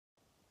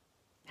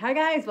Hi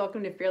guys,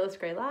 welcome to Fearless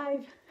Gray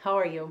Live. How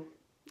are you?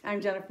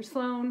 I'm Jennifer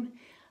Sloan,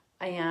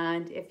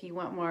 and if you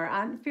want more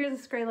on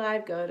Fearless Gray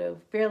Live, go to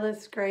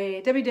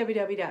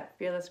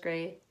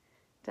www.fearlessgray.live,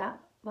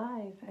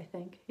 I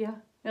think. Yeah,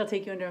 it'll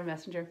take you into a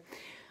messenger.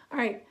 All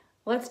right,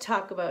 let's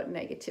talk about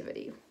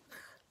negativity.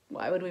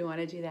 Why would we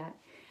want to do that?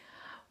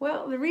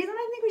 Well, the reason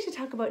I think we should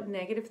talk about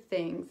negative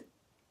things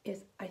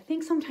is I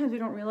think sometimes we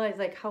don't realize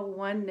like how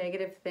one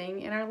negative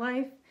thing in our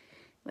life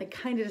like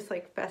kind of just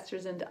like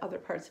festers into other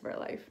parts of our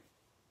life.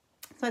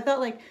 So I thought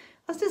like,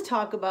 let's just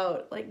talk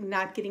about like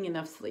not getting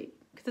enough sleep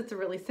because it's a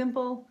really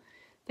simple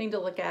thing to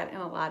look at and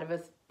a lot of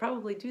us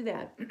probably do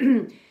that.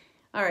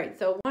 All right,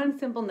 so one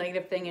simple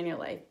negative thing in your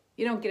life,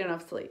 you don't get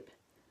enough sleep.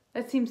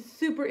 That seems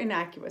super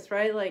innocuous,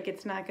 right? Like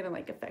it's not gonna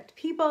like affect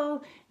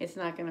people, it's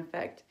not gonna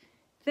affect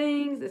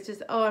things. It's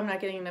just, oh, I'm not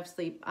getting enough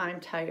sleep, I'm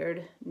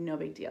tired, no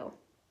big deal.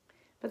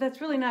 But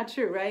that's really not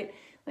true, right?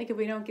 Like if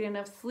we don't get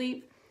enough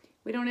sleep,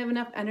 we don't have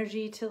enough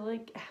energy to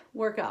like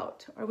work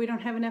out, or we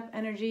don't have enough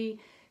energy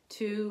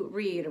to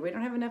read, or we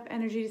don't have enough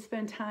energy to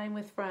spend time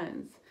with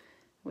friends.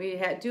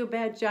 We do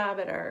bad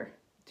at our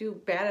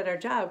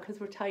job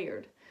because we're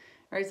tired.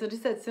 All right, so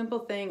just that simple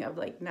thing of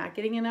like not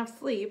getting enough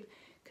sleep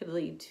could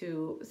lead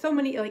to so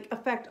many, like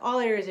affect all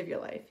areas of your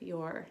life.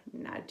 You're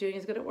not doing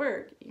as good at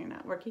work, you're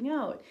not working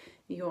out,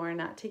 you're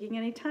not taking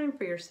any time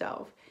for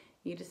yourself,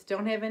 you just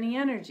don't have any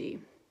energy.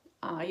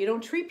 You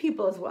don't treat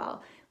people as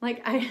well.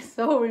 Like I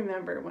so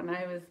remember when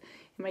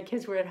my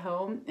kids were at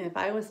home, and if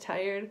I was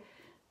tired,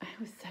 I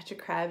was such a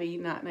crabby,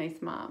 not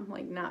nice mom,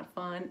 like not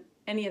fun,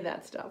 any of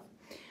that stuff.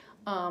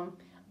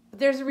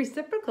 There's a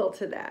reciprocal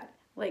to that.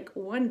 Like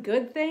one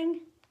good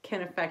thing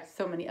can affect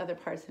so many other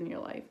parts in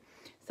your life.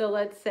 So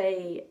let's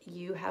say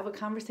you have a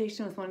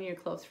conversation with one of your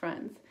close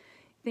friends,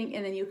 and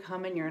then you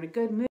come and you're in a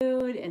good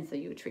mood, and so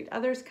you treat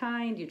others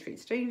kind, you treat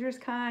strangers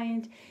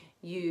kind,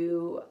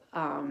 you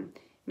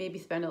maybe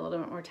spend a little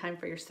bit more time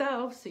for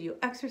yourself, so you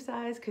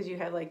exercise because you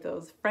have like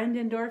those friend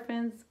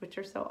endorphins, which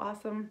are so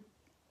awesome.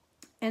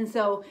 And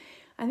so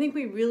I think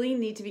we really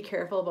need to be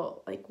careful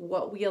about like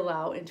what we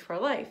allow into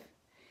our life.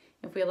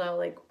 If we allow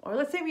like, or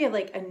let's say we have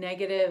like a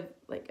negative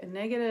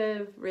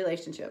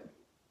relationship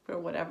for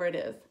whatever it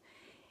is.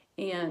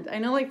 And I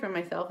know like for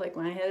myself, like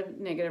when I had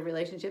negative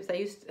relationships, I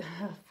used to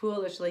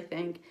foolishly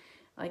think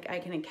like I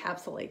can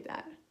encapsulate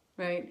that,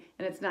 right?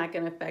 And it's not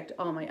going to affect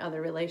all my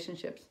other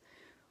relationships,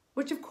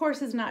 which of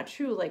course is not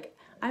true. Like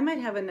I might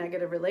have a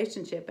negative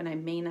relationship and I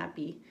may not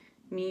be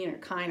mean or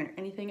kind or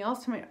anything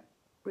else to my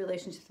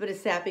relationships, but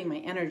it's sapping my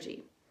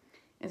energy.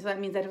 And so that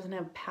means I don't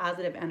have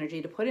positive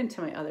energy to put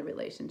into my other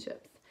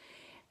relationships.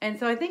 And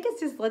so I think it's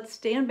just, let's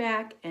stand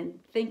back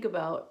and think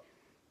about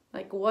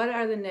like what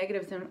are the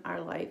negatives in our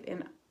life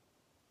and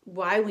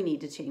why we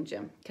need to change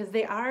them. Because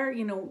they are,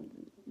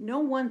 no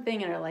one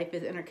thing in our life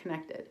is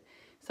interconnected.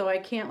 So I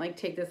can't like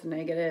take this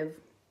negative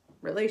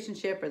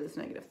relationship or this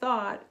negative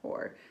thought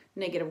or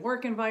negative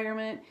work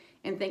environment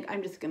and think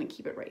I'm just going to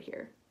keep it right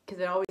here,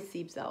 because it always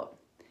seeps out.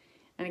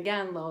 And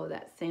again, though,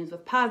 that same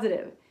with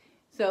positive.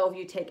 So if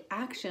you take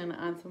action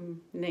on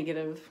some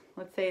negative,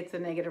 let's say it's a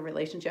negative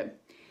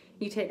relationship,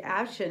 you take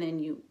action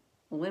and you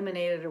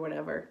eliminate it or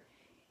whatever,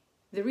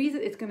 the reason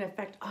it's going to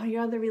affect all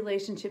your other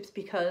relationships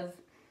because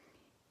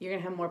you're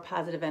going to have more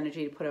positive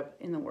energy to put up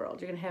in the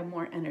world. You're going to have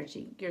more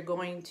energy. You're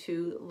going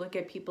to look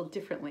at people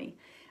differently.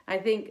 I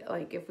think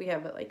like if we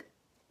have like,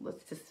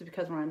 let's just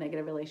because we're on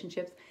negative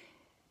relationships,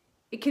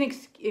 it can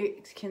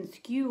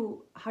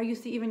skew how you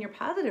see even your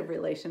positive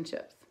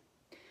relationships.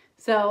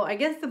 So I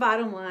guess the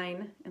bottom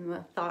line and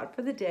the thought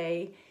for the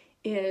day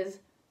is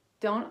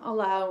don't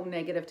allow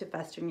negative to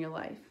fester in your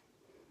life.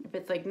 If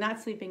it's like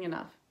not sleeping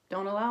enough,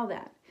 don't allow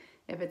that.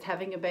 If it's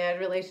having a bad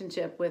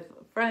relationship with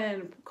a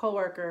friend,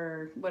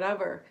 coworker,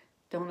 whatever,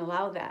 don't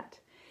allow that.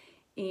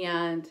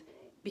 And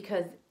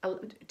because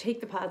take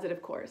the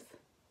positive course.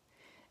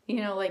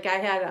 Like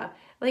I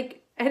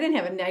didn't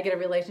have a negative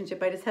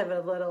relationship. I just had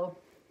a little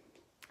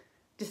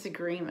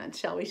disagreement,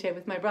 shall we say,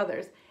 with my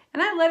brothers.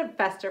 And I let it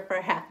fester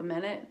for half a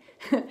minute.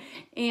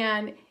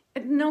 And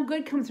no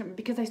good comes from it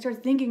because I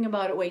start thinking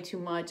about it way too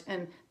much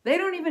and they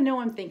don't even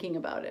know I'm thinking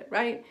about it,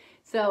 right?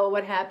 So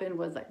what happened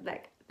was like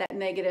that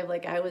negative,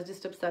 like I was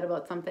just upset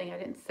about something. I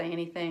didn't say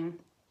anything.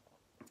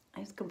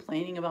 I was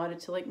complaining about it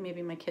to like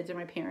maybe my kids or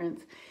my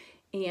parents.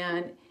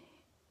 And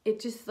it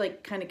just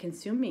like kind of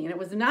consumed me. And it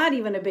was not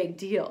even a big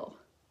deal.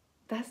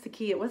 That's the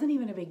key. It wasn't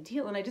even a big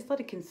deal. And I just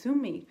let it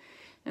consume me.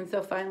 And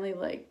so finally,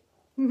 like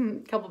a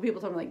couple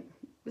people told me like,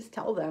 just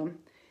tell them.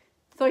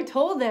 So I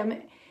told them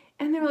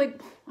and they were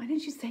like, why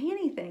didn't you say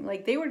anything?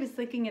 Like they were just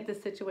looking at the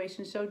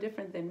situation so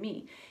different than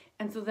me.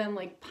 And so then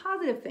like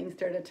positive things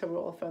started to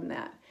roll from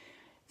that.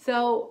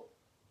 So,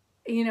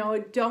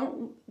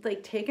 don't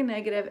like take a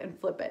negative and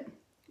flip it.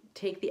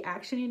 Take the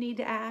action you need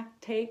to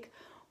take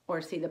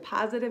or see the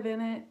positive in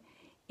it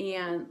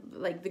and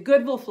like the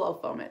good will flow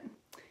from it.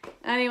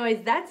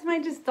 Anyways, that's my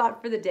just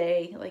thought for the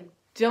day. Like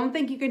don't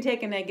think you can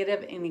take a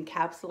negative and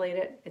encapsulate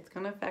it. It's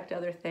going to affect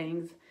other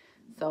things.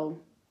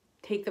 So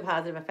take the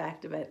positive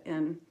effect of it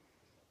and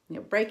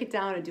break it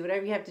down and do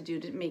whatever you have to do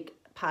to make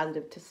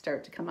positive to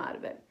start to come out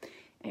of it.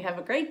 And have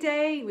a great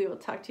day. We will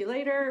talk to you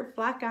later.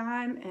 Flock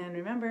on, and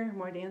remember,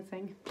 more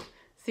dancing.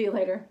 See you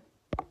later.